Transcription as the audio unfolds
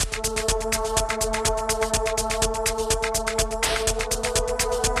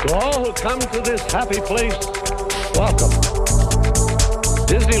come to this happy place, welcome.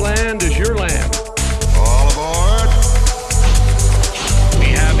 Disneyland is your land. All aboard.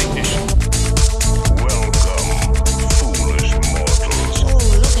 We have ignition. Welcome, foolish mortals. Oh,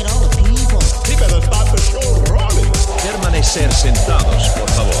 look at all the people. He better start the show rolling. Permanecer sentados, por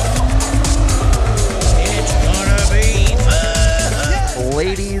favor. It's gonna be fun.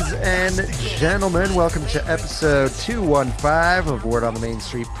 Ladies and gentlemen, welcome to episode 215 of Word on the Main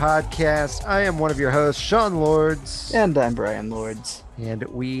Street podcast. I am one of your hosts, Sean Lords. And I'm Brian Lords. And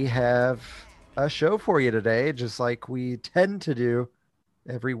we have a show for you today, just like we tend to do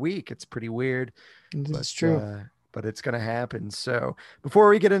every week. It's pretty weird. It's true. But it's going to happen. So before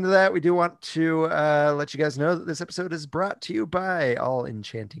we get into that, we do want to let you guys know that this episode is brought to you by All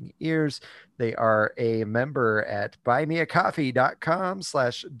Enchanting Ears. They are a member at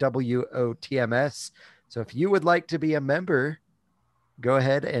buymeacoffee.com/WOTMS. So if you would like to be a member, go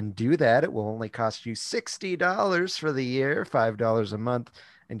ahead and do that. It will only cost you $60 for the year, $5 a month,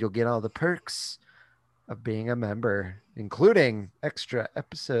 and you'll get all the perks of being a member, including extra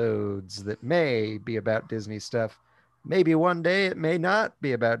episodes that may be about Disney stuff. Maybe one day it may not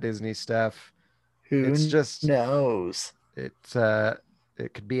be about Disney stuff. Who It's just knows? it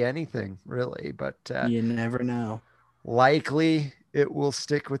could be anything really, but You never know. likely it will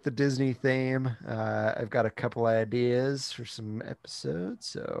stick with the Disney theme. I've got a couple ideas for some episodes,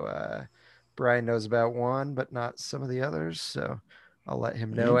 so Brian knows about one, but not some of the others. So I'll let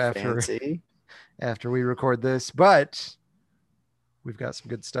him know after we record this. But we've got some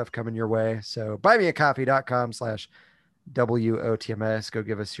good stuff coming your way. So buymeacoffee.com/WOTMS. Go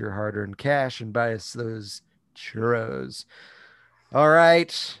give us your hard-earned cash and buy us those churros. All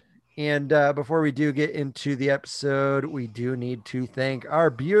right. And before we do get into the episode, we do need to thank our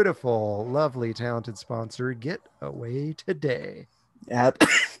beautiful, lovely, talented sponsor, Get Away Today.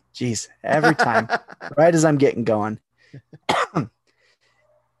 Jeez, every time, right as I'm getting going.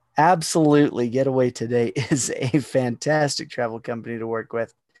 Absolutely, Getaway Today is a fantastic travel company to work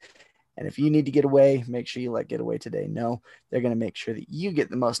with. And if you need to get away, make sure you let Getaway Today know. They're going to make sure that you get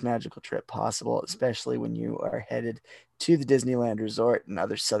the most magical trip possible, especially when you are headed to the Disneyland Resort and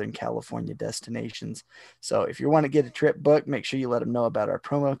other Southern California destinations. So if you want to get a trip booked, make sure you let them know about our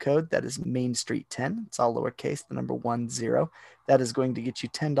promo code. That is Main Street 10. It's all lowercase, the number 10. That is going to get you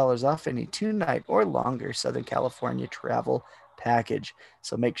 $10 off any 2-night or longer Southern California travel package.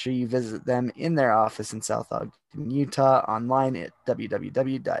 So make sure you visit them in their office in South Ogden, Utah, online at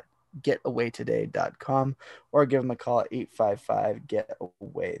www.getawaytoday.com, or give them a call at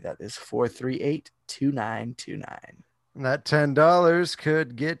 855-GET-AWAY. That is 438-2929. And that $10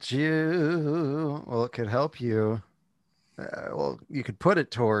 could get you, well, it could help you. Well, you could put it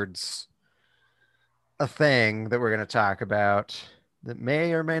towards a thing that we're going to talk about that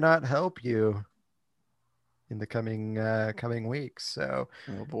may or may not help you in the coming weeks. So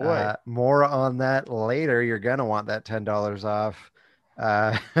Oh boy. more on that later. You're going to want that $10 off.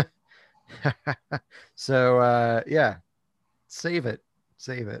 So yeah, save it.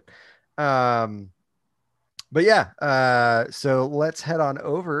 But yeah, so let's head on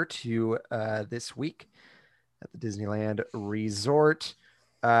over to this week at the Disneyland Resort.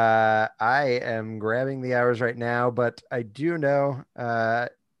 I am grabbing the hours right now, but I do know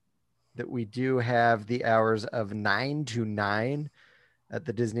that we do have the hours of 9 to 9 at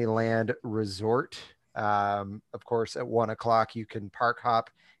the Disneyland Resort. Of course, at 1 o'clock, you can park hop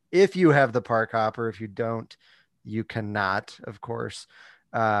if you have the park hopper. If you don't, you cannot, of course.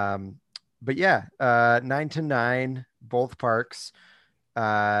 But yeah, 9 to 9, both parks.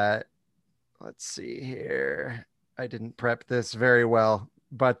 Let's see here. I didn't prep this very well,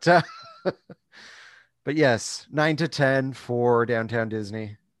 but but yes, 9 to 10 for Downtown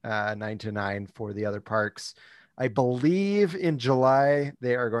Disney, 9 to 9 for the other parks. I believe in July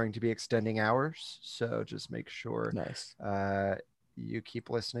they are going to be extending hours, so just make sure Nice. you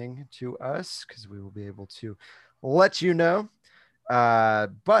keep listening to us because we will be able to let you know.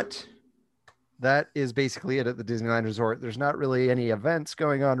 But that is basically it at the Disneyland Resort. There's not really any events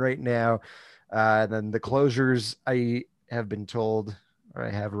going on right now. Then the closures, I have been told, or I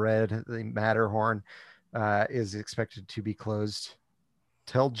have read, the Matterhorn is expected to be closed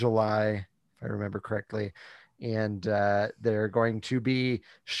till July, if I remember correctly. And they're going to be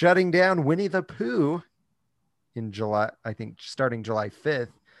shutting down Winnie the Pooh in July, I think starting July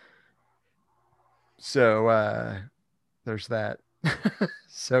 5th. So there's that.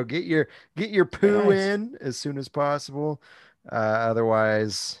 So get your poo in as soon as possible.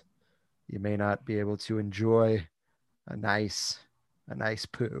 Otherwise, you may not be able to enjoy a nice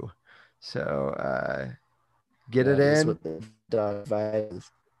poo. So get it That is in. what the dog vibe is.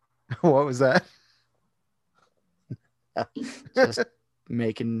 What was that? Just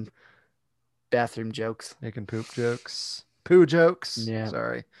making bathroom jokes. Making poop jokes. Poo jokes. Yeah.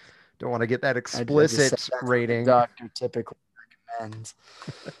 Sorry. Don't want to get that I just said explicit that's what the rating. doctor typically recommends.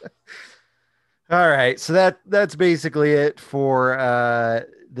 All right. So that's basically it for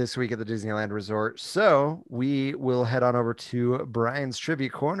this week at the Disneyland Resort. So we will head on over to Brian's Trivia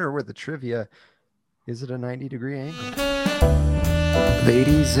Corner where the trivia is at a 90-degree angle.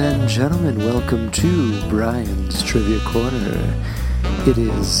 Ladies and gentlemen, welcome to Brian's Trivia Corner. It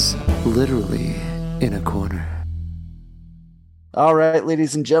is literally in a corner. All right,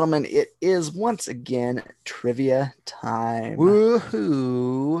 ladies and gentlemen, it is once again trivia time.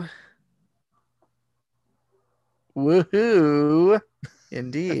 Woohoo. Woohoo.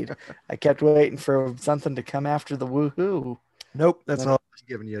 Indeed. I kept waiting for something to come after the woohoo. Nope, that's all I'm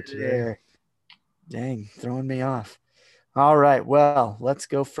giving you today. There. Dang, throwing me off. All right, well, let's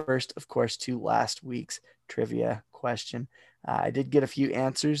go first, of course, to last week's trivia question. I did get a few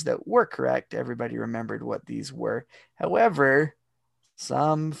answers that were correct. Everybody remembered what these were. However,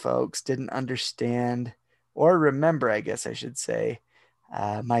 some folks didn't understand or remember, I guess I should say,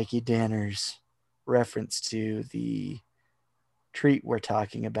 Mikey Danner's reference to the treat we're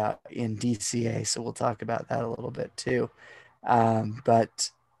talking about in DCA. So we'll talk about that a little bit too.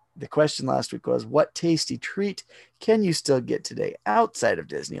 But the question last week was, what tasty treat can you still get today outside of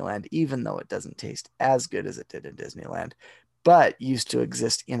Disneyland, even though it doesn't taste as good as it did in Disneyland, but used to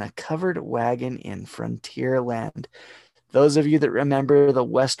exist in a covered wagon in Frontierland? Those of you that remember the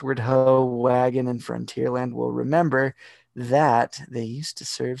Westward Ho wagon in Frontierland will remember that they used to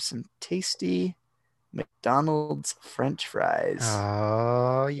serve some tasty McDonald's French fries.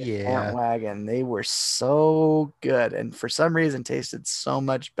 Oh, yeah. That wagon. They were so good, and for some reason tasted so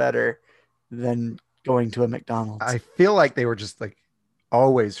much better than going to a McDonald's. I feel like they were just like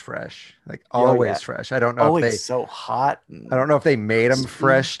always fresh, like Oh, always yeah. fresh. I don't know Always if they, so hot. And I don't know if they made them crispy.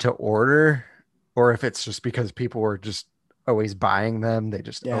 fresh to order, or if it's just because people were just always buying them. They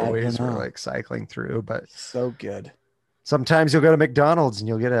just Yeah, I always don't were know. like cycling through. But So good. sometimes you'll go to McDonald's and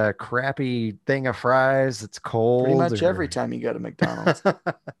you'll get a crappy thing of fries that's cold. Pretty much or- every time you go to McDonald's.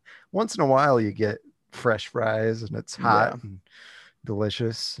 Once in a while, you get fresh fries and it's hot Yeah. and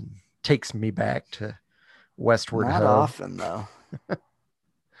delicious and takes me back to Westward Not Ho. often, though.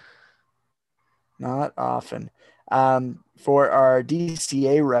 Not often. For our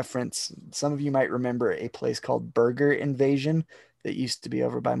DCA reference, some of you might remember a place called Burger Invasion that used to be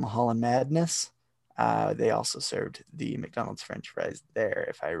over by Mulholland Madness. They also served the McDonald's French fries there,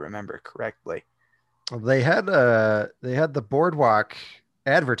 if I remember correctly. Well, they had the boardwalk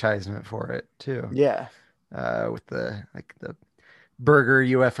advertisement for it too. Yeah. With the burger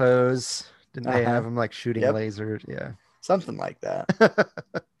UFOs. Didn't they Uh-huh. have them like shooting Yep. lasers? Yeah. Something like that.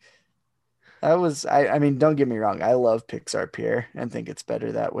 That was, I mean, don't get me wrong. I love Pixar Pier and think it's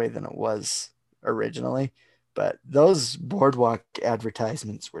better that way than it was originally. But those boardwalk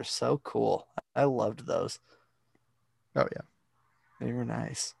advertisements were so cool. I loved those. Oh yeah. They were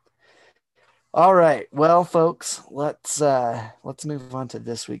nice. All right. Well, folks, let's move on to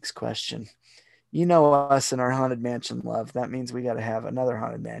this week's question. You know us and our Haunted Mansion love. That means we got to have another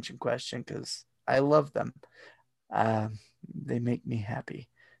Haunted Mansion question because I love them. They make me happy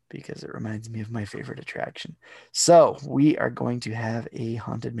because it reminds me of my favorite attraction. So we are going to have a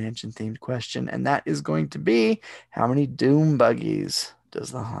Haunted Mansion themed question, and that is going to be, how many Doom buggies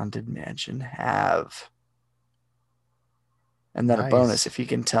does the Haunted Mansion have? And then Nice. a bonus, if you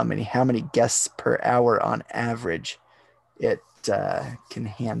can tell me how many guests per hour on average it can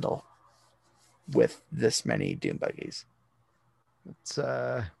handle with this many Doom buggies. It's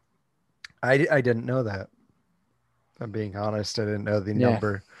I didn't know that. If I'm being honest, I didn't know the Yeah.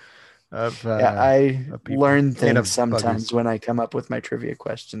 number of I of people learn and things of sometimes buggies. when I come up with my trivia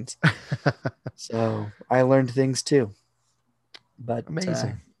questions. So I learned things too. But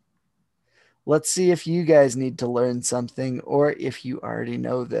Amazing. let's see if you guys need to learn something or if you already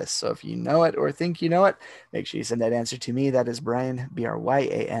know this. So if you know it or think you know it, make sure you send that answer to me. That is Brian,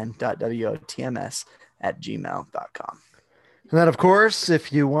 BRYAN.WOTMS @gmail.com. And then, of course,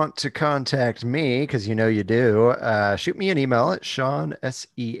 if you want to contact me, because you know you do, shoot me an email at Sean,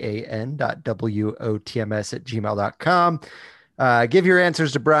 SEAN.WOTMS@gmail.com. Give your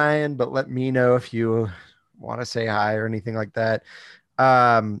answers to Brian, but let me know if you want to say hi or anything like that.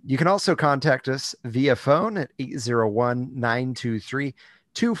 You can also contact us via phone at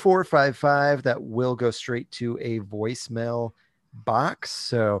 801-923-2455. That will go straight to a voicemail box.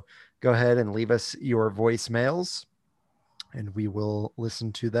 So go ahead and leave us your voicemails and we will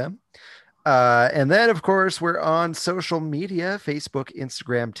listen to them. And then, of course, we're on social media: Facebook,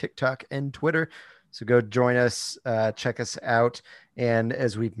 Instagram, TikTok, and Twitter. So go join us, check us out. And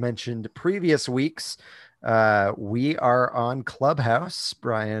as we've mentioned previous weeks, we are on Clubhouse.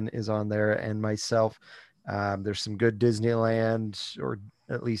 Brian is on there, and myself. There's some good Disneyland, or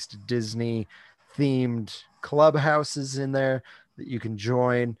at least Disney themed clubhouses in there that you can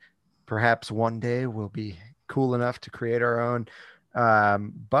join. Perhaps one day we'll be cool enough to create our own.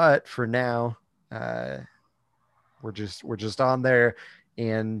 But for now, we're just on there,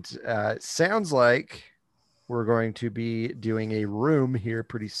 and sounds like we're going to be doing a room here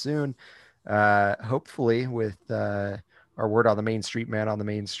pretty soon. Hopefully with our Word on the Main Street man on the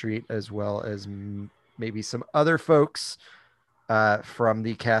Main Street, as well as maybe some other folks from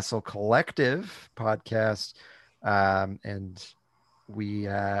the Castle Collective podcast. And we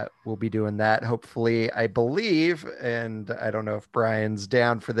will be doing that, hopefully, I believe. And I don't know if Brian's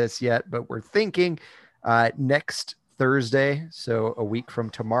down for this yet, but we're thinking next Thursday, so a week from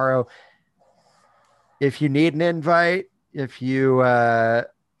tomorrow. If you need an invite, if you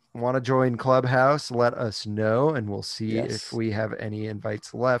want to join Clubhouse, let us know, and we'll see if we have any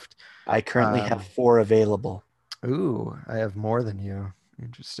invites left. I currently have 4 available. Ooh, I have more than you.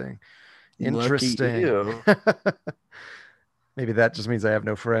 Interesting. Lucky you. Maybe that just means I have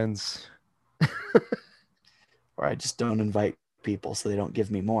no friends. Or I just don't invite people so they don't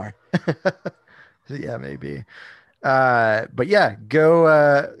give me more. Yeah, maybe. But yeah, go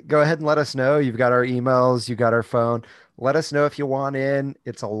ahead and let us know. You've got our emails, you got our phone. Let us know if you want in.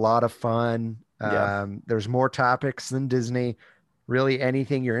 It's a lot of fun. There's more topics than Disney. Really,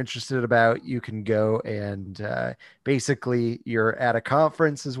 anything you're interested about, you can go and basically you're at a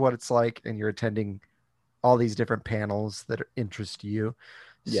conference is what it's like, and you're attending all these different panels that interest you.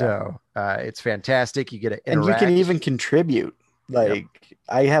 So it's fantastic. You get to interact. And you can even contribute. Like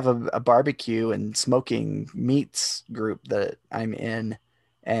I have a barbecue and smoking meats group that I'm in,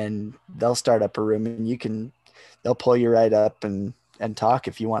 and they'll start up a room, and they'll pull you right up and talk.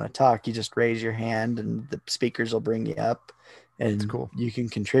 If you want to talk, you just raise your hand and the speakers will bring you up, and cool. You can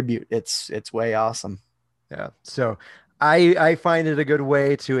contribute. It's way awesome. Yeah. So I find it a good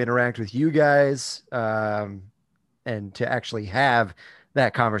way to interact with you guys, and to actually have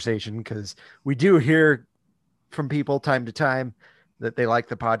that conversation, because we do hear from people time to time that they like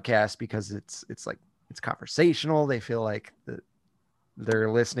the podcast because it's conversational. They feel like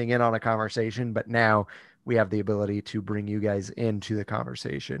they're listening in on a conversation, but now we have the ability to bring you guys into the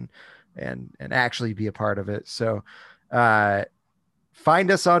conversation and actually be a part of it. So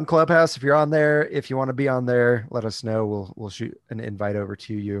find us on Clubhouse if you're on there. If you want to be on there, let us know. We'll shoot an invite over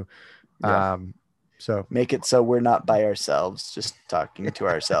to you. So make it so we're not by ourselves, just talking to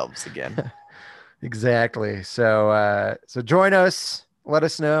ourselves again. Exactly. So join us, let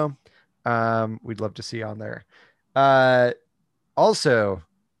us know. We'd love to see you on there. Also,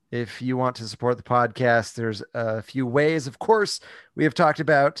 if you want to support the podcast, there's a few ways. Of course, we have talked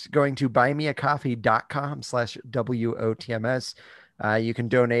about going to buymeacoffee.com/WOTMS. You can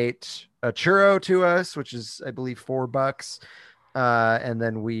donate a churro to us, which is, I believe, $4. And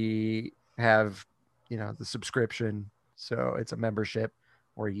then we have, the subscription. So it's a membership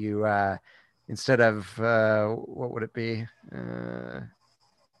where you, instead of, what would it be?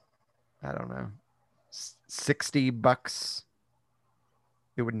 I don't know, $60.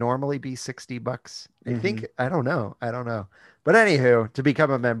 It would normally be $60. I think, I don't know. But anywho, to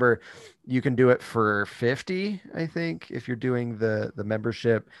become a member, you can do it for $50. I think if you're doing the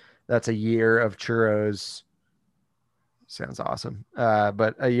membership, that's a year of churros. Sounds awesome.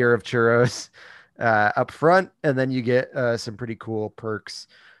 But a year of churros up front, and then you get some pretty cool perks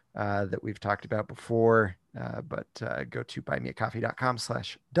that we've talked about before. But go to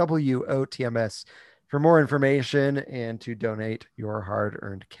buymeacoffee.com/WOTMS for more information and to donate your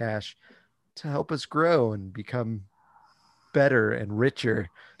hard-earned cash to help us grow and become better and richer.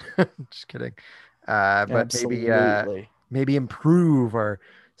 Just kidding. But maybe improve our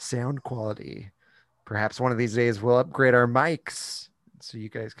sound quality. Perhaps one of these days we'll upgrade our mics so you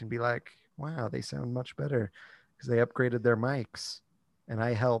guys can be like, wow, they sound much better because they upgraded their mics and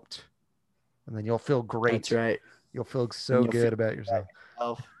I helped. And then you'll feel great. That's right. You'll feel so good about yourself.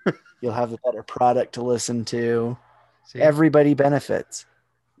 You'll have a better product to listen to. See? Everybody benefits.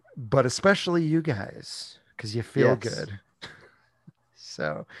 But especially you guys, because you feel good.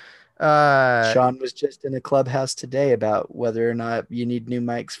 So Sean was just in a clubhouse today about whether or not you need new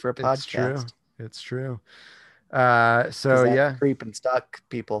mics for a podcast. It's true. So creep and stalk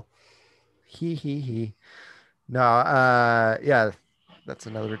people. He. No, that's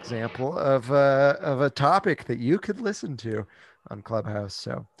another example of a topic that you could listen to on Clubhouse.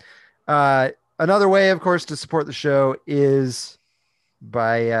 So Another way, of course, to support the show is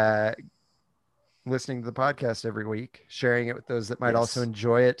by listening to the podcast every week, sharing it with those that might also Yes.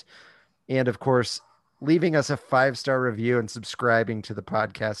 enjoy it, and of course, leaving us a 5-star review and subscribing to the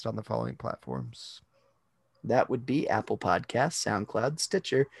podcast on the following platforms. That would be Apple Podcasts, SoundCloud,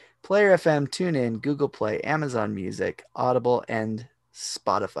 Stitcher, Player FM, TuneIn, Google Play, Amazon Music, Audible, and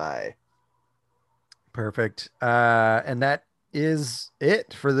Spotify. Perfect. And that is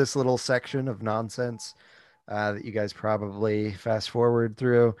it for this little section of nonsense that you guys probably fast forward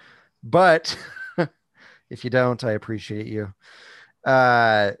through. But if you don't, I appreciate you.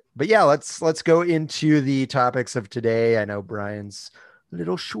 But yeah, let's go into the topics of today. I know Brian's a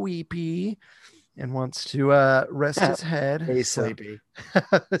little sleepy and wants to rest his head. Hey, So- sleepy.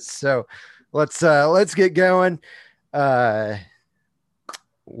 so let's get going.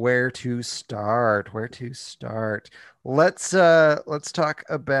 Where to start? Let's talk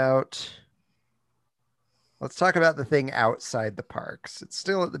about the thing outside the parks. It's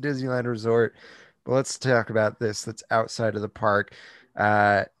still at the Disneyland Resort, but let's talk about this that's outside of the park.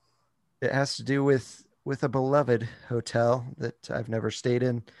 It has to do with a beloved hotel that I've never stayed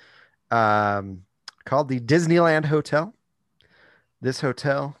in, called the Disneyland Hotel. This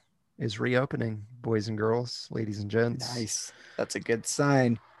hotel is reopening, boys and girls, ladies and gents. Nice. That's a good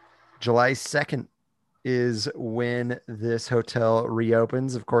sign. July 2nd is when this hotel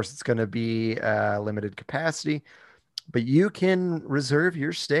reopens. Of course, it's going to be limited capacity, but you can reserve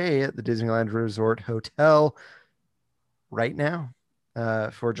your stay at the Disneyland Resort Hotel right now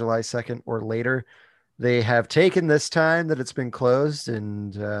for July 2nd or later. They have taken this time that it's been closed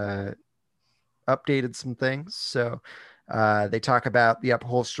and updated some things. So they talk about the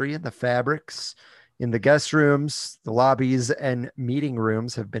upholstery and the fabrics in the guest rooms. The lobbies and meeting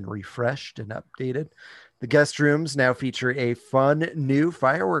rooms have been refreshed and updated. The guest rooms now feature a fun new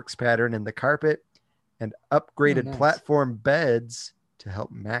fireworks pattern in the carpet and upgraded nice. platform beds to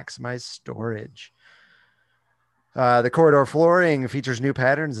help maximize storage. The corridor flooring features new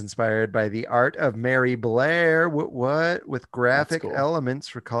patterns inspired by the art of Mary Blair. What? With graphic cool.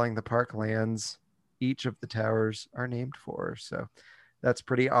 elements recalling the parklands each of the towers are named for. So that's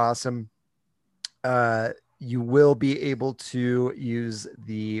pretty awesome. You will be able to use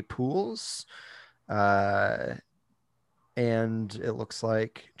the pools. And it looks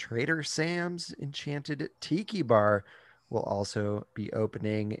like Trader Sam's Enchanted Tiki Bar will also be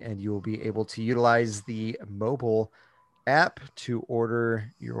opening, and you will be able to utilize the mobile app to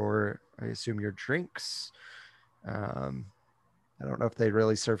order I assume your drinks. I don't know if they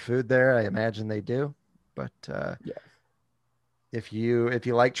really serve food there. I imagine they do, but Yeah. If you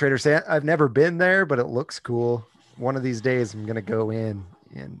like Trader Sam, I've never been there, but it looks cool. One of these days, I'm gonna go in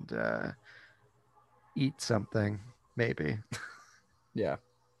and eat something, maybe, Yeah.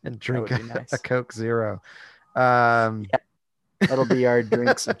 and drink would be nice. a Coke Zero. That'll be our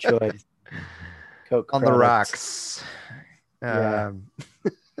drinks of choice. Coke On the products. rocks. Yeah.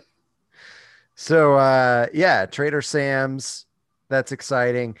 So yeah, Trader Sam's, that's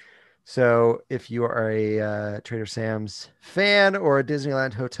exciting. So if you are a Trader Sam's fan or a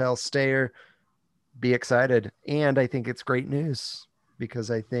Disneyland Hotel stayer, be excited. And I think it's great news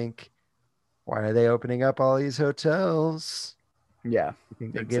because I think, why are they opening up all these hotels? Yeah. I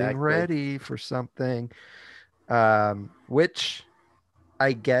think they're Exactly. getting ready for something, which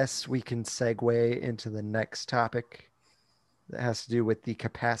I guess we can segue into the next topic that has to do with the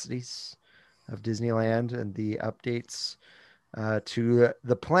capacities of Disneyland and the updates to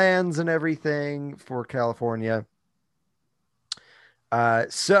the plans and everything for California.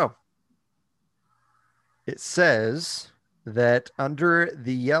 So it says that under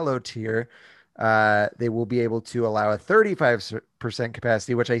the yellow tier, they will be able to allow a 35%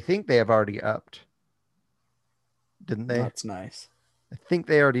 capacity, which I think they have already upped. Didn't they? That's nice. I think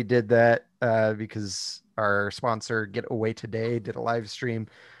they already did that because our sponsor Getaway Today did a live stream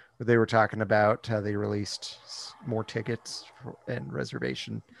where they were talking about how they released more tickets and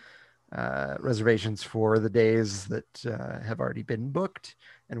reservations for the days that have already been booked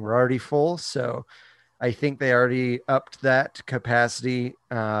and were already full. So I think they already upped that capacity,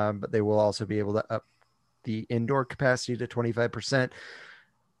 but they will also be able to up the indoor capacity to 25%.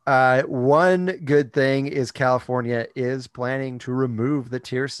 One good thing is California is planning to remove the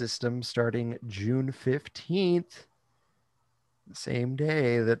tier system starting June 15th, the same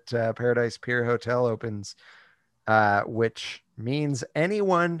day that Paradise Pier Hotel opens, which means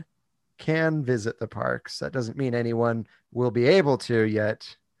anyone can visit the parks. That doesn't mean anyone will be able to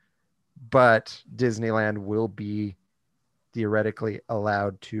yet, but Disneyland will be theoretically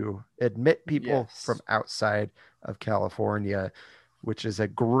allowed to admit people Yes. from outside of California which is a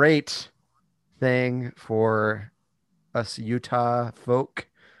great thing for us Utah folk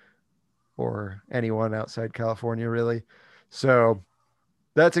or anyone outside California, really. So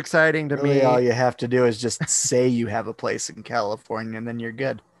that's exciting to Really, me. all you have to do is just say you have a place in California, and then you're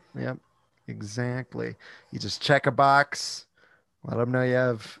good. Yep, exactly. You just check a box, let them know you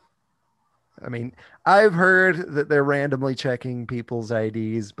have. I mean, I've heard that they're randomly checking people's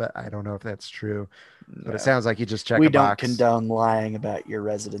IDs, but I don't know if that's true. But No. it sounds like you just check We a don't box. condone lying about your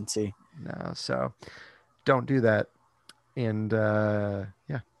residency. No, so don't do that. And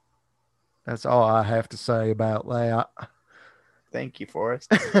yeah, that's all I have to say about that. Thank you,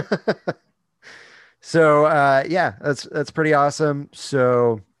 Forrest. So yeah, that's pretty awesome.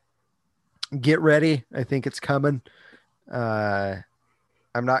 So get ready. I think it's coming. I'm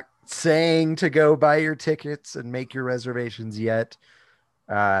not saying to go buy your tickets and make your reservations yet,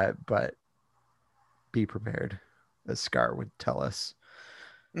 but be prepared, as Scar would tell us.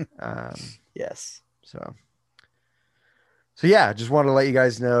 Yes. So yeah, just want to let you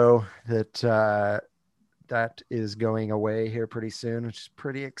guys know that that is going away here pretty soon, which is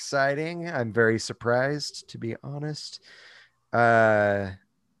pretty exciting. I'm very surprised, to be honest.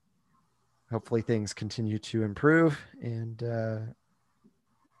 Hopefully things continue to improve and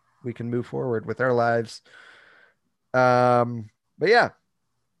we can move forward with our lives. But yeah,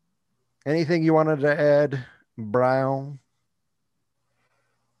 anything you wanted to add, Brian?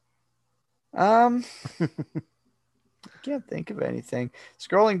 Can't think of anything.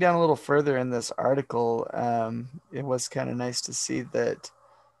 Scrolling down a little further in this article, it was kind of nice to see that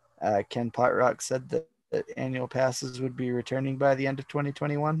Ken Potrock said that annual passes would be returning by the end of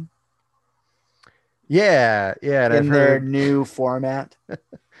 2021 Yeah, and I've in their heard new format.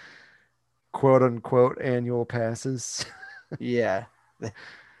 quote unquote annual passes. Yeah.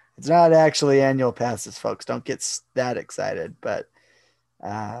 It's not actually annual passes, folks. Don't get that excited, but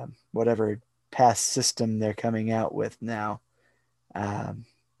whatever pass system they're coming out with now, I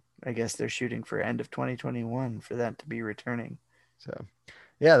guess they're shooting for end of 2021 for that to be returning. So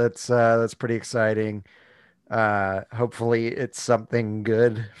yeah, that's pretty exciting. Hopefully it's something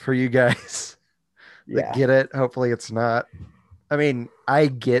good for you guys that Yeah. get it. Hopefully it's not. I mean, I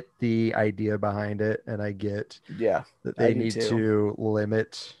get the idea behind it, and I get Yeah. that I they do need too. to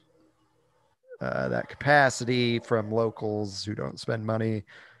limit that capacity from locals who don't spend money.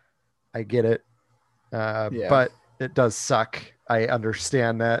 I get it. Yeah. But it does suck. I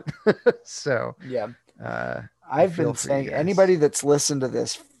understand that. So Yeah. I I've feel been for you saying guys. anybody that's listened to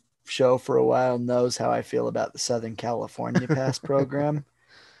this show for a while knows how I feel about the Southern California Pass program.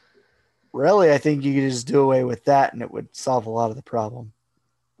 Really, I think you could just do away with that and it would solve a lot of the problem.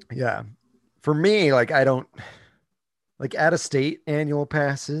 Yeah. For me, like I don't like out of state annual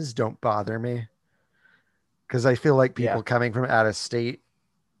passes don't bother me. Because I feel like people Yeah. coming from out of state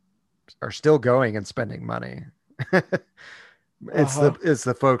are still going and spending money. It's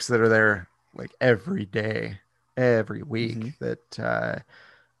the folks that are there like every day, every week Mhm. that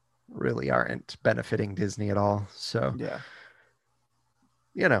really aren't benefiting Disney at all. So Yeah.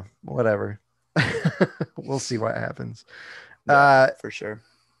 Whatever. We'll see what happens. Yeah, for sure.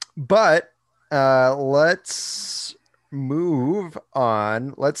 But let's move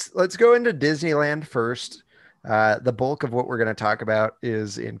on. Let's go into Disneyland first. The bulk of what we're going to talk about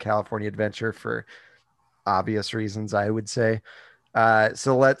is in California Adventure for obvious reasons, I would say.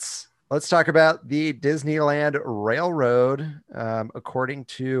 So let's talk about the Disneyland Railroad. According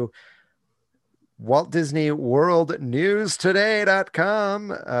to Walt Disney World News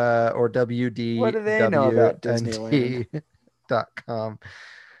Today.com or What do they know about Disneyland? WDWNT.com.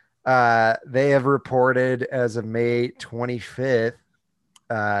 They have reported as of May 25th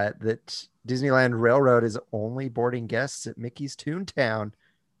that Disneyland Railroad is only boarding guests at Mickey's Toontown,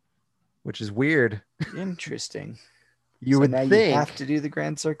 which is weird. Interesting. You So would now think, you have to do the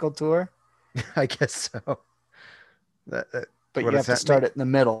Grand Circle tour, I guess so. but what you does have to that start mean? it in the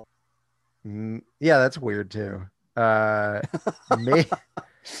middle. Yeah, that's weird too.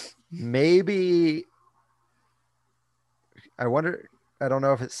 Maybe I wonder. I don't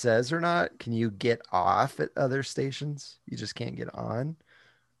know if it says or not. Can you get off at other stations? You just can't get on.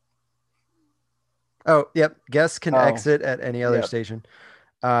 Oh, yep. Guests can Oh, exit at any other yep. station.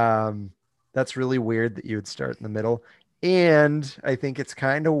 That's really weird that you would start in the middle. And I think it's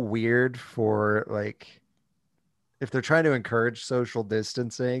kind of weird for like, if they're trying to encourage social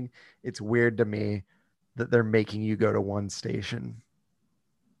distancing, it's weird to me that they're making you go to one station.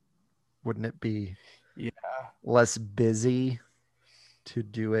 Wouldn't it be less busy to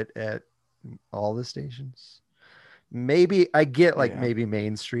do it at all the stations? Maybe I get like maybe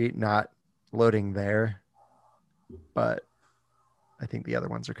Main Street not loading there, but I think the other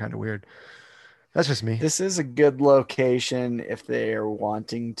ones are kind of weird. That's just me. This is a good location if they are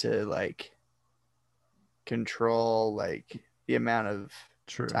wanting to like control like the amount of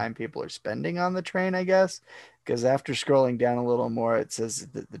True. time people are spending on the train, I guess. Because after scrolling down a little more, it says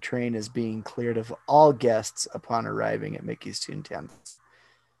that the train is being cleared of all guests upon arriving at Mickey's Toontown.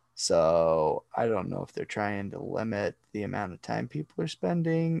 So I don't know if they're trying to limit the amount of time people are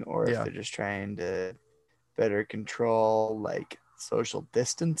spending, or if Yeah. they're just trying to better control like social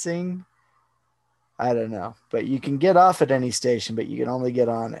distancing. I don't know, but you can get off at any station, but you can only get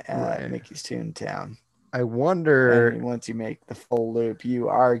on at Right. Mickey's Toontown. I wonder, And once you make the full loop, you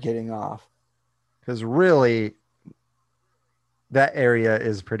are getting off. because really, that area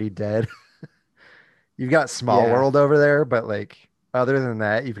is pretty dead. You've got Small Yeah. World over there, but like other than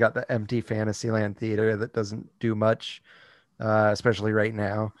that, you've got the empty Fantasyland Theater that doesn't do much, especially right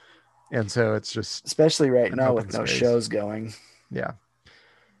now. And so it's just, Especially right An now open with no space. shows going. yeah.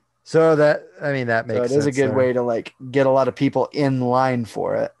 So that So makes it is a sense good there. way to like get a lot of people in line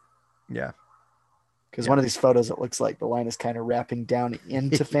for it. Yeah. Because Yeah. one of these photos, it looks like the line is kind of wrapping down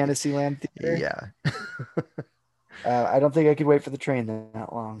into Fantasyland Theater. Yeah. I don't think I could wait for the train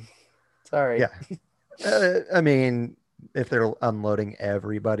that long. Sorry. Yeah. I mean, if they're unloading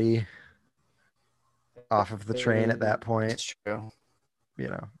everybody off of the train at that point, It's true.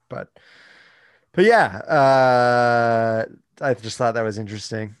 but yeah, I just thought that was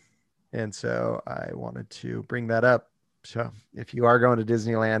interesting. And so I wanted to bring that up. So if you are going to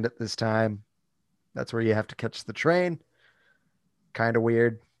Disneyland at this time, that's where you have to catch the train. Kind of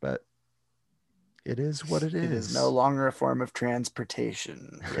weird, but it is what it is. It is no longer a form of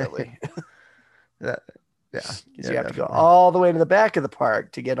transportation, really. Yeah. Because Yeah, you have to go definitely. all the way to the back of the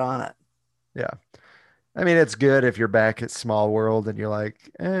park to get on it. Yeah. I mean, it's good if you're back at Small World and you're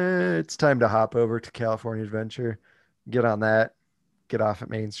like, it's time to hop over to California Adventure. Get on that. Get off at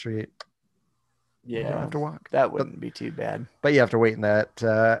Main Street. You don't Yeah. have to walk. That wouldn't be too bad. But you have to wait in that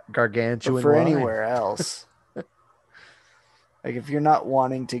gargantuan But for line. anywhere else, like if you're not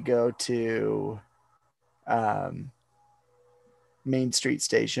wanting to go to Main Street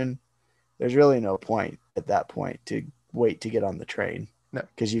Station, there's really no point at that point to wait to get on the train. No.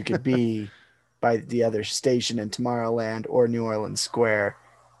 Because you could be by the other station in Tomorrowland or New Orleans Square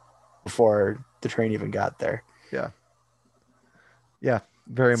before the train even got there. Yeah,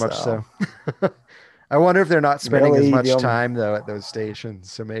 very much so. So- I wonder if they're not spending as Really, much the only- time though at those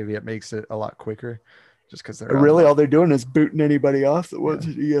stations, so maybe it makes it a lot quicker, just because they're Really, on- all they're doing is booting anybody off that wants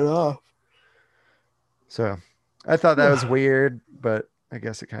to get off. So I thought that was weird, but I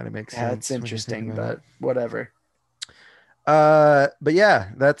guess it kind of makes Yeah, sense. it's when you think interesting, about but whatever. but yeah,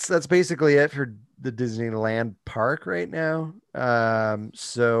 that's basically it for the Disneyland park right now.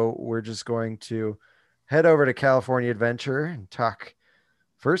 So we're just going to head over to California Adventure and talk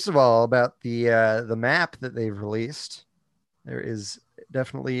first of all about the map that they've released. There is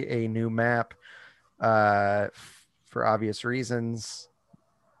definitely a new map for obvious reasons,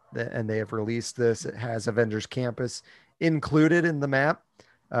 and they have released this. It has Avengers Campus included in the map,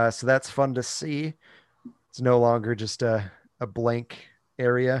 so that's fun to see. It's no longer just a blank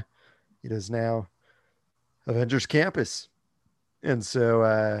area. It is now Avengers Campus. And so,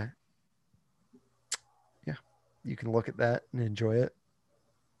 yeah, you can look at that and enjoy it.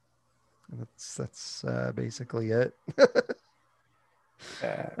 And that's basically it.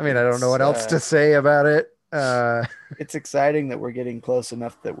 I mean, I don't know what else to say about it. It's exciting that we're getting close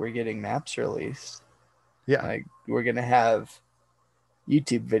enough that we're getting maps released. Yeah. Like we're gonna have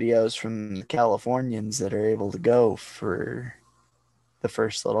YouTube videos from the Californians that are able to go for the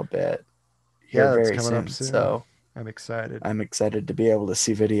first little bit here Yeah, that's very coming soon. up soon. So I'm excited. I'm excited to be able to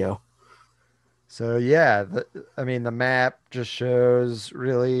see video. So yeah, I mean, the map just shows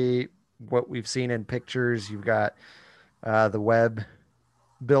really what we've seen in pictures. You've got the web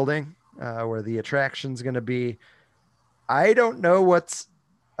building where the attraction's going to be. I don't know what's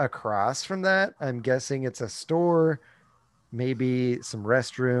across from that. I'm guessing it's a store, maybe some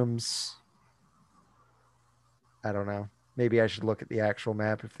restrooms. I don't know. Maybe I should look at the actual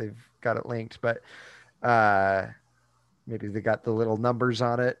map if they've got it linked, but maybe they got the little numbers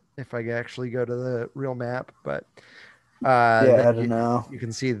on it if I actually go to the real map. But Yeah, then I don't know. you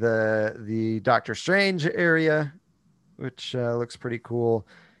can see the Doctor Strange area, which looks pretty cool.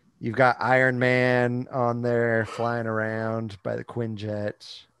 You've got Iron Man on there flying around by the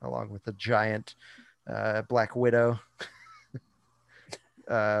Quinjet, along with the giant Black Widow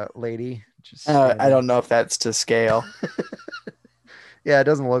lady. Just I don't know if that's to scale. Yeah, it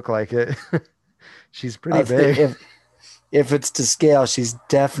doesn't look like it. She's pretty big. If it's to scale, she's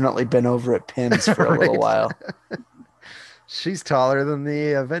definitely been over at Pim's for a little Right. while. She's taller than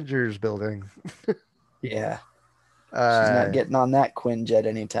the Avengers building. Yeah. She's Uh, not getting on that Quinjet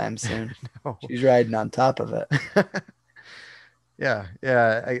anytime soon. no. She's riding on top of it. Yeah,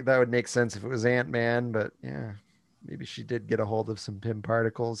 that would make sense if it was Ant-Man, but yeah, maybe she did get a hold of some Pym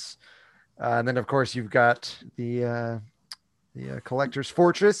particles. And then, of course, you've got the Collector's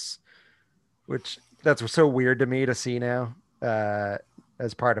Fortress, which that's so weird to me to see now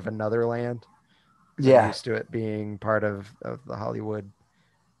as part of another land. 'Cause I'm Yeah. used to it being part of the Hollywood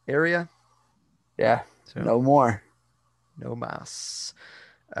area. Yeah. So No more. no mas.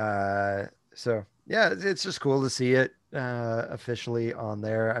 So yeah, it's just cool to see it officially on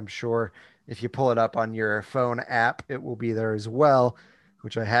there. I'm sure if you pull it up on your phone app, it will be there as well,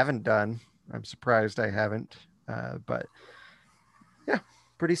 which I haven't done. I'm surprised I haven't. But yeah,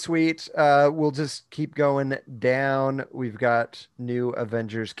 pretty sweet. We'll just keep going down. We've got new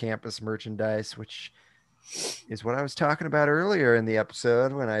Avengers Campus merchandise, which is what I was talking about earlier in the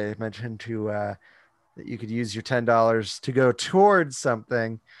episode when I mentioned that you could use your $10 to go towards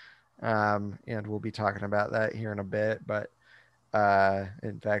something. And we'll be talking about that here in a bit. But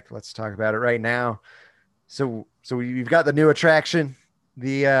in fact, let's talk about it right now. So you've got the new attraction,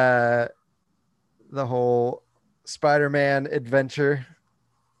 the whole Spider-Man adventure,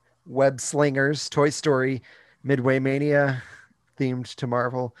 Web Slingers, Toy Story, Midway Mania themed to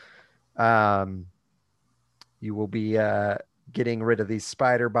Marvel. You will be getting rid of these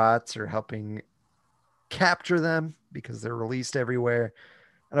spider bots or helping capture them because they're released everywhere.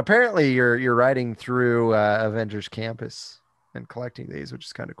 And apparently you're riding through Avengers Campus and collecting these, which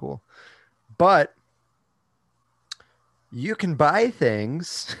is kind of cool. But you can buy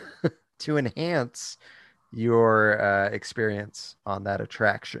things to enhance your experience on that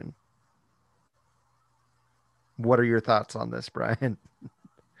attraction. What are your thoughts on this, Brian?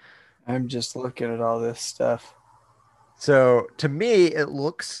 I'm just looking at all this stuff. So to me, it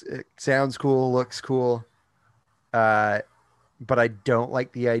sounds cool, looks cool. But I don't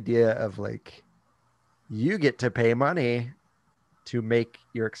like the idea of like, you get to pay money to make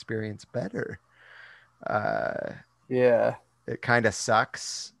your experience better. Yeah. It kind of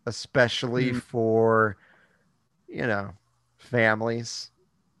sucks, especially for, families.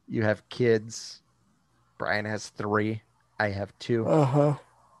 You have kids. Brian has 3. I have 2. Uh-huh.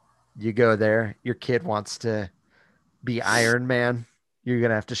 You go there, your kid wants to be Iron Man. You're going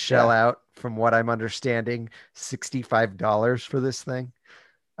to have to shell out, from what I'm understanding, $65 for this thing.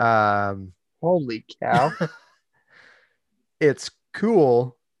 Holy cow. It's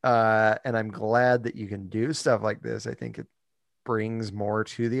cool. And I'm glad that you can do stuff like this. I think it brings more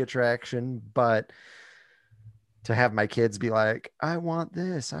to the attraction, but to have my kids be like, I want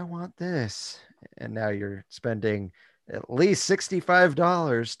this. And now you're spending at least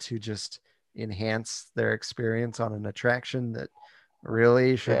 $65 to just enhance their experience on an attraction that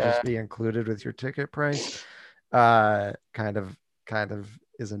really should just be included with your ticket price. Kind of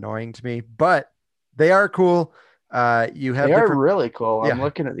is annoying to me, but they are cool. They are really cool. Yeah. I'm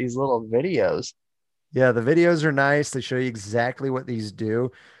looking at these little videos. Yeah, the videos are nice. They show you exactly what these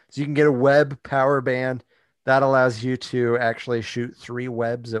do. So you can get a web power band that allows you to actually shoot 3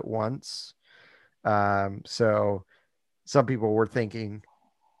 webs at once. So some people were thinking,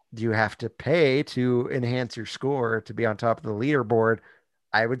 do you have to pay to enhance your score to be on top of the leaderboard?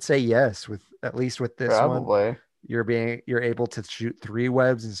 I would say yes, at least with this one. You're able to shoot 3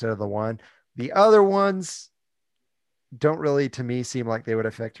 webs instead of the 1. The other ones don't really, to me, seem like they would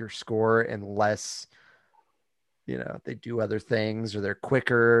affect your score unless, they do other things or they're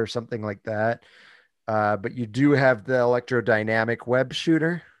quicker or something like that. But you do have the electrodynamic web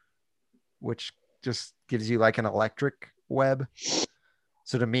shooter, which just gives you like an electric web.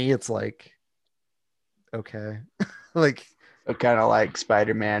 So to me, it's like, okay, like, So kind of like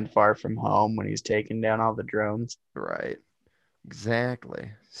Spider-Man Far From Home when he's taking down all the drones. right. Exactly.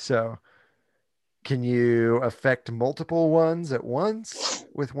 So can you affect multiple ones at once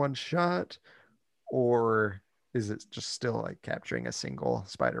with one shot? Or is it just still like capturing a single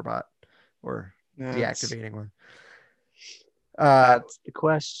spider bot or deactivating one? That's the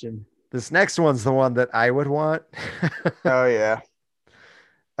question. This next one's the one that I would want. Oh, yeah.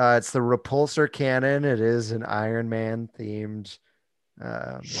 It's the repulsor cannon. It is an Iron Man themed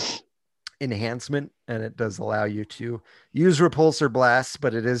enhancement, and it does allow you to use repulsor blasts,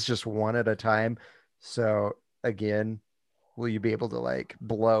 but it is just one at a time. So again, will you be able to like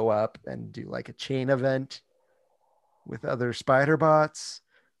blow up and do like a chain event with other spider bots,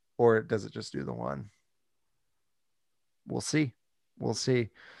 or does it just do the one? We'll see.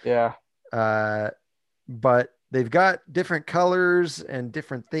 Yeah. But they've got different colors and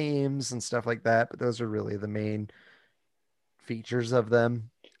different themes and stuff like that, but those are really the main features of them.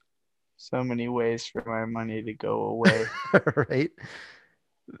 So many ways for my money to go away. Right.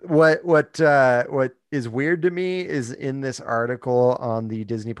 What is weird to me is in this article on the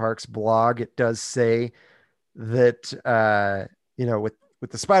Disney Parks blog, it does say that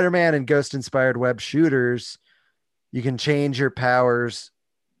with the Spider-Man and Ghost inspired web shooters, you can change your powers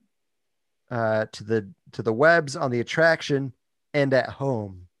to the webs on the attraction and at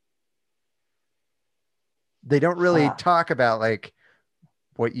home. They don't really talk about like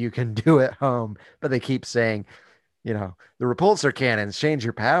what you can do at home, but they keep saying, the repulsor cannons change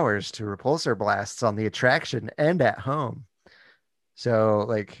your powers to repulsor blasts on the attraction and at home. So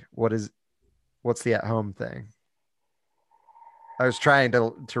like, what's the at home thing? I was trying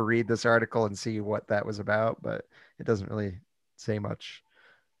to read this article and see what that was about, but it doesn't really say much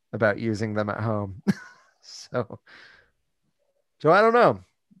about using them at home. So I don't know.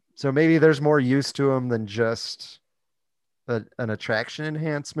 So maybe there's more use to them than just an attraction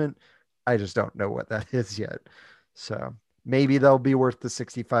enhancement. I just don't know what that is yet. So maybe they'll be worth the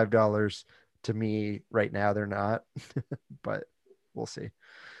 $65. To me right now, they're not, but we'll see.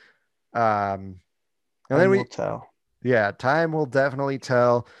 And then we'll tell. Yeah, time will definitely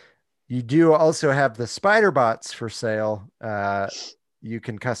tell. You do also have the spider bots for sale. You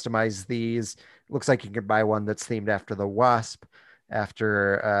can customize these. Looks like you can buy one that's themed after the Wasp,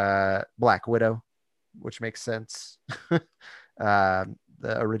 after Black Widow, which makes sense. The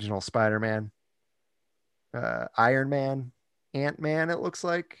original Spider-Man, Iron Man, Ant-Man, it looks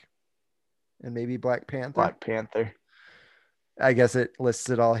like, and maybe Black Panther. Black Panther. I guess it lists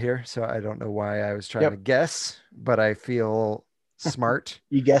it all here, so I don't know why I was trying to guess, but I feel smart.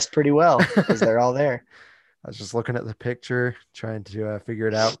 You guessed pretty well because they're all there. I was just looking at the picture, trying to figure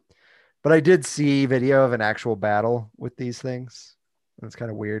it out. But I did see video of an actual battle with these things. And it's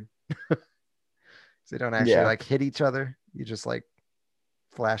kind of weird. They don't actually like hit each other. You just like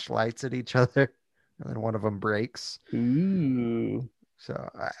flash lights at each other, and then one of them breaks. Ooh. So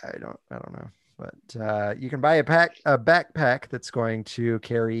I don't know. But you can buy a backpack that's going to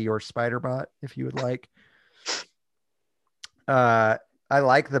carry your spider bot if you would like. I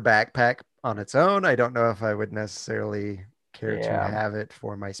like the backpack on its own. I don't know if I would necessarily care to have it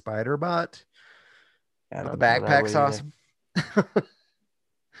for my spider bot. The backpack's awesome.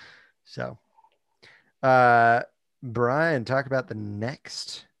 So, Brian, talk about the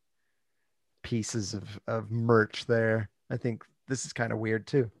next pieces of merch there. I think this is kind of weird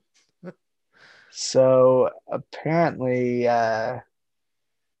too. So apparently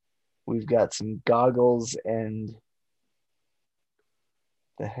we've got some goggles and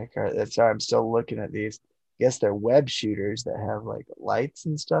the heck are they? Sorry, I'm still looking at these. I guess they're web shooters that have like lights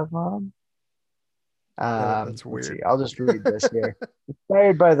and stuff on them. That's weird. See, I'll just read this here.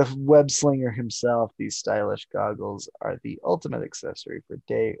 Inspired by the web slinger himself, these stylish goggles are the ultimate accessory for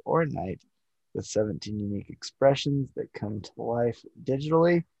day or night, with 17 unique expressions that come to life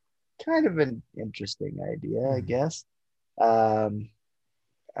digitally. Kind of an interesting idea, I guess. I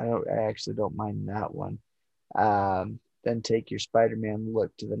actually don't mind that one. Then take your Spider-Man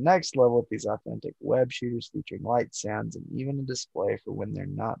look to the next level with these authentic web shooters featuring light, sounds, and even a display for when they're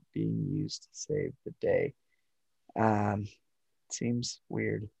not being used to save the day. Seems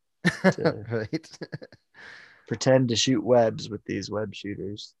weird to right? pretend to shoot webs with these web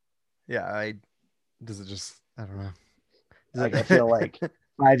shooters. Yeah, I don't know. Like I feel like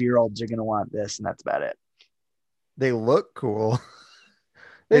 5-year-olds are gonna want this, and that's about it. They look cool.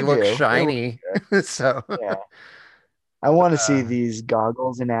 They look shiny. So yeah. I want to see these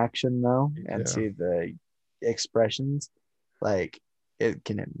goggles in action though, and see the expressions. Like,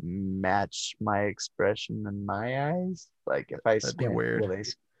 can it match my expression in my eyes? Like, if I that'd be weird. will they...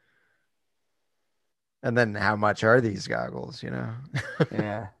 And then, how much are these goggles? Yeah,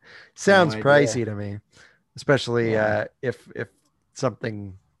 sounds pricey to me, especially if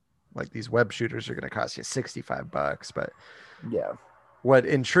something like these web shooters are going to cost you $65. But yeah, what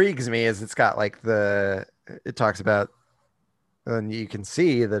intrigues me is it's got like it talks about. And you can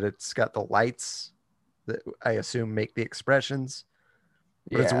see that it's got the lights that I assume make the expressions.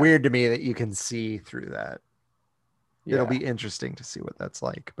 But it's weird to me that you can see through that. Yeah. It'll be interesting to see what that's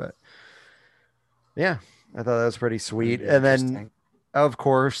like. But yeah, I thought that was pretty sweet. And then, of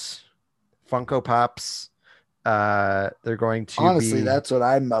course, Funko Pops. They're going to honestly, that's what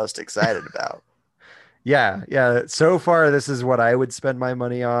I'm most excited about. Yeah. So far, this is what I would spend my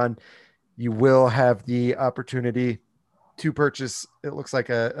money on. You will have the opportunity to purchase, it looks like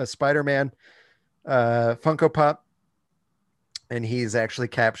a Spider-Man Funko Pop, and he's actually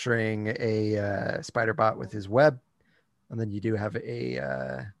capturing a spider bot with his web. And then you do have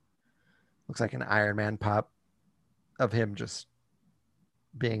looks like an Iron Man pop of him just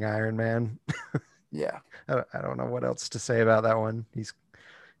being Iron Man. Yeah. I don't know what else to say about that one. He's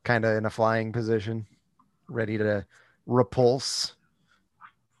kind of in a flying position, ready to repulse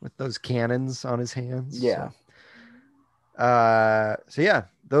with those cannons on his hands. Yeah. So yeah,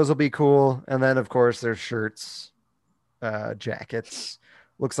 those will be cool. And then of course there's shirts, jackets.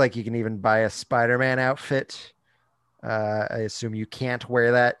 Looks like you can even buy a Spider-Man outfit. I assume you can't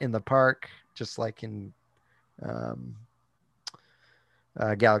wear that in the park, just like in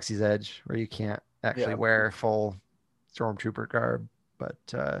Galaxy's Edge, where you can't actually wear full Stormtrooper garb.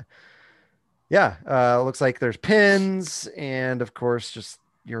 But looks like there's pins and of course just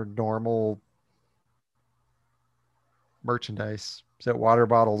your normal merchandise. So water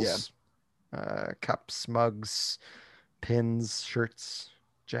bottles, cups, mugs, pins, shirts,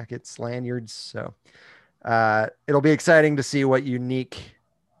 jackets, lanyards. So it'll be exciting to see what unique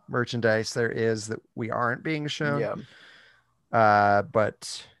merchandise there is that we aren't being shown.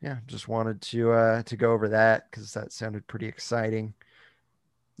 But yeah, just wanted to go over that because that sounded pretty exciting.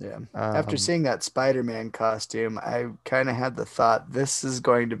 Yeah. After seeing that Spider-Man costume, I kind of had the thought this is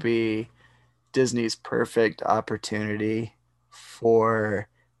going to be Disney's perfect opportunity for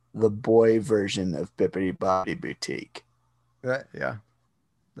the boy version of Bippity Boppity Boutique. That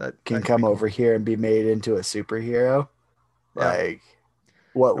Can come over here and be made into a superhero. Yeah. Like,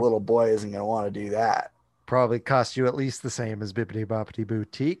 what little boy isn't going to want to do that? Probably cost you at least the same as Bippity Boppity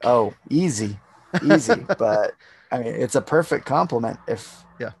Boutique. Oh, easy. But I mean, it's a perfect compliment. If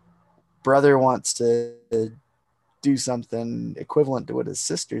brother wants to do something equivalent to what his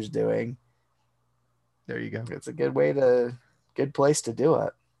sister's doing, there you go. It's a good place to do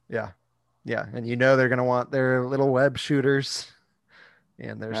it. Yeah. And they're going to want their little web shooters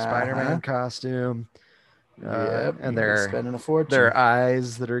and their Spider-Man costume. And their spending a fortune. Their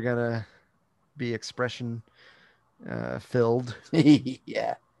eyes that are going to be expression filled.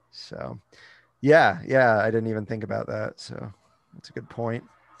 Yeah. So I didn't even think about that. So that's a good point.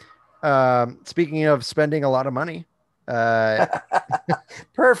 Speaking of spending a lot of money, perfect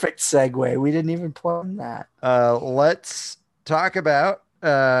segue. We didn't even plan that. Let's talk about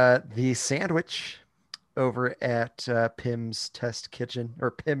the sandwich over at Pim's Test Kitchen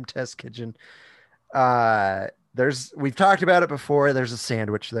or Pim Test Kitchen. We've talked about it before. There's a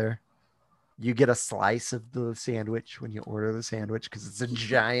sandwich there. You get a slice of the sandwich when you order the sandwich because it's a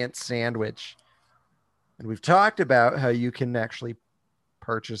giant sandwich. And we've talked about how you can actually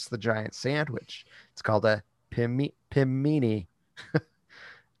purchase the giant sandwich. It's called a Pimini.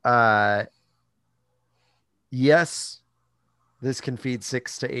 Yes, this can feed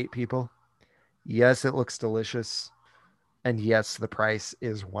 6 to 8 people. Yes, it looks delicious. And yes, the price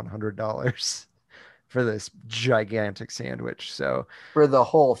is $100 for this gigantic sandwich. So for the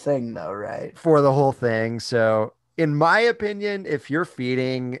whole thing though, right? For the whole thing. So in my opinion, if you're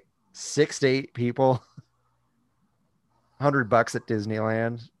feeding 6 to 8 people, $100 at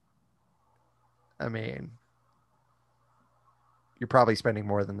Disneyland, I mean, you're probably spending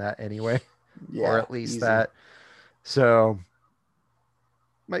more than that anyway. Or at least easy. that. So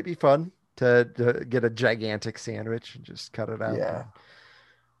might be fun to get a gigantic sandwich and just cut it out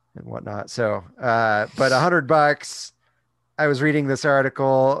and whatnot. So but $100, I was reading this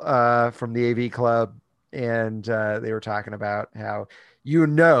article from the AV Club, and they were talking about how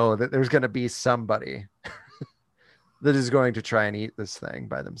that there's going to be somebody that is going to try and eat this thing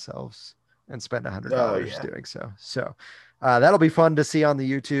by themselves and spend $100 doing so. So that'll be fun to see on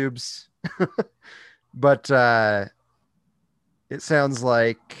the YouTubes. But it sounds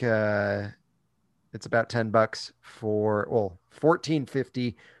like it's about $10 for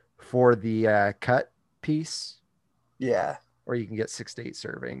 $14.50 for the cut piece. Yeah. Or you can get 6 to 8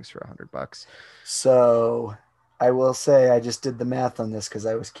 servings for $100. So I will say I just did the math on this because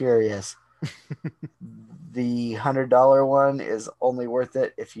I was curious. The $100 one is only worth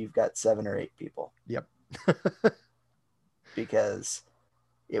it if you've got 7 or 8 people. Yep. Because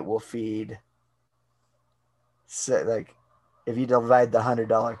it will feed. So, like, if you divide the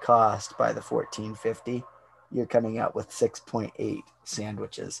 $100 cost by the $14.50, you're coming out with 6.8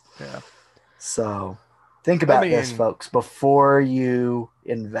 sandwiches. Yeah. So think about this, folks, before you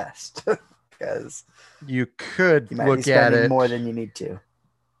invest, because you could might look be spending at it more than you need to.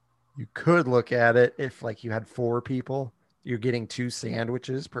 You could look at it if, like, you had 4 people, you're getting 2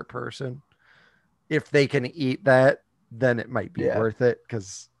 sandwiches per person. If they can eat that, then it might be worth it,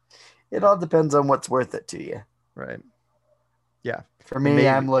 because it all depends on what's worth it to you. Right. Yeah. For me,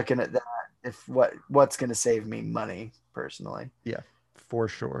 I'm looking at that. If what's going to save me money personally. Yeah, for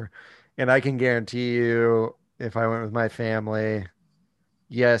sure. And I can guarantee you, if I went with my family,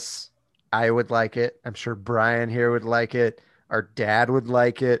 yes, I would like it. I'm sure Brian here would like it. Our dad would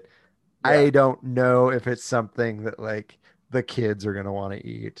like it. Yeah. I don't know if it's something that like the kids are gonna want to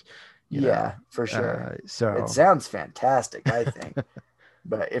eat. you Yeah, know? for sure. So It sounds fantastic, I think.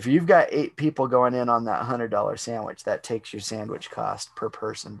 But if you've got 8 people going in on that $100 sandwich, that takes your sandwich cost per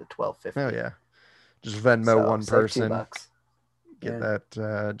person to $12.50. oh yeah, just Venmo So, one it's like person, $2. get Yeah.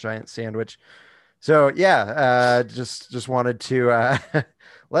 that giant sandwich. So yeah, just wanted to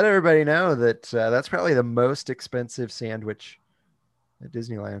let everybody know that that's probably the most expensive sandwich at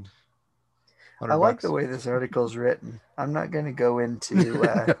Disneyland. I like the way this article is written. I'm not going to go into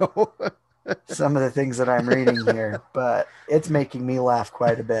No. some of the things that I'm reading here, but it's making me laugh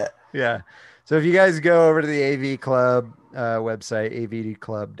quite a bit. Yeah. So if you guys go over to the AV Club website,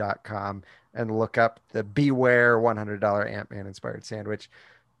 avdclub.com, and look up the Beware $100 Ant-Man inspired sandwich,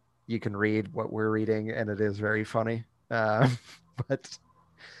 you can read what we're reading, and it is very funny. But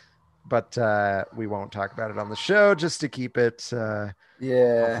we won't talk about it on the show just to keep it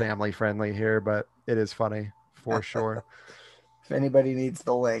Yeah. family friendly here, but it is funny for sure. If anybody needs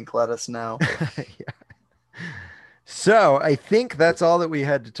the link, let us know. Yeah. So I think that's all that we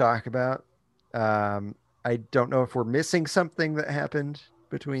had to talk about. I don't know if we're missing something that happened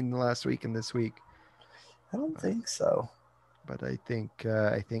between the last week and this week, I don't think so. but I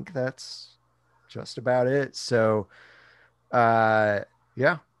think that's just about it. So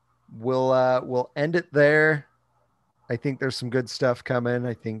yeah, we'll end it there. I think there's some good stuff coming.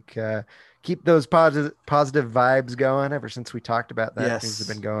 I think keep those positive vibes going. Ever since we talked about that, Yes. things have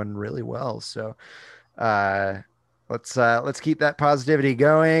been going really well. So let's keep that positivity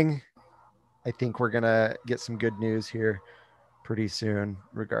going. I think we're gonna get some good news here pretty soon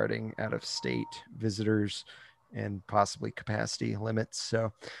regarding out-of-state visitors and possibly capacity limits.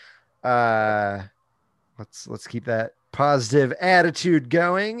 So let's keep that positive attitude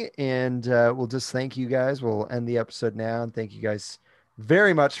going, and we'll just thank you guys. We'll end the episode now, and thank you guys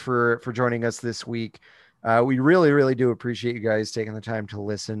very much for joining us this week. We really do appreciate you guys taking the time to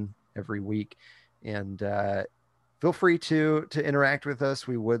listen every week, and feel free to interact with us.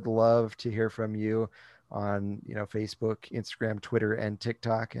 We would love to hear from you on Facebook, Instagram, Twitter, and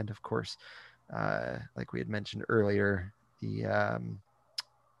TikTok, and of course like we had mentioned earlier, the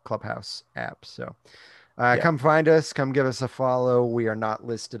Clubhouse app. So come find us, come give us a follow. We are not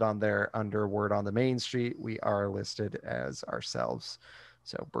listed on there under Word on the Main Street. We are listed as ourselves.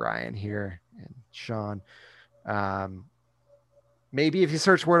 So Brian here and Sean. Maybe if you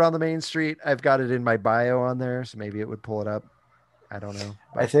search Word on the Main Street, I've got it in my bio on there, so maybe it would pull it up. I don't know.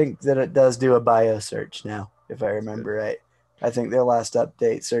 I think that it does do a bio search now, if I remember right. I think their last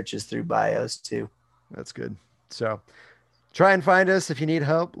update searches through bios too. That's good. So try and find us. If you need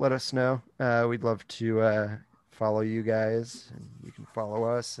help, let us know. We'd love to follow you guys, and you can follow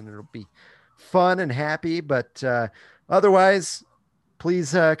us, and it'll be fun and happy. But otherwise,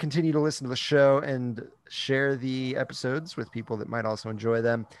 please continue to listen to the show and share the episodes with people that might also enjoy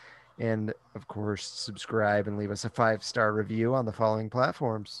them. And of course, subscribe and leave us a 5-star review on the following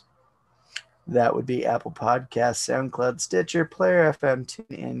platforms. That would be Apple Podcasts, SoundCloud, Stitcher, Player FM,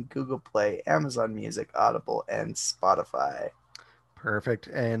 TuneIn, Google Play, Amazon Music, Audible, and Spotify. Perfect.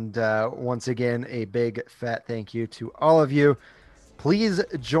 And once again, a big fat thank you to all of you. Please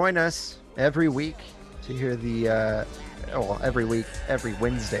join us every week to hear the every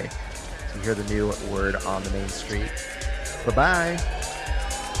Wednesday to hear the new Word on the Main Street. Bye-bye.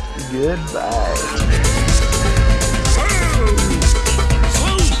 Goodbye.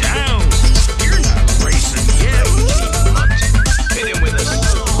 Slow down. You're not racing yet. Hit him with a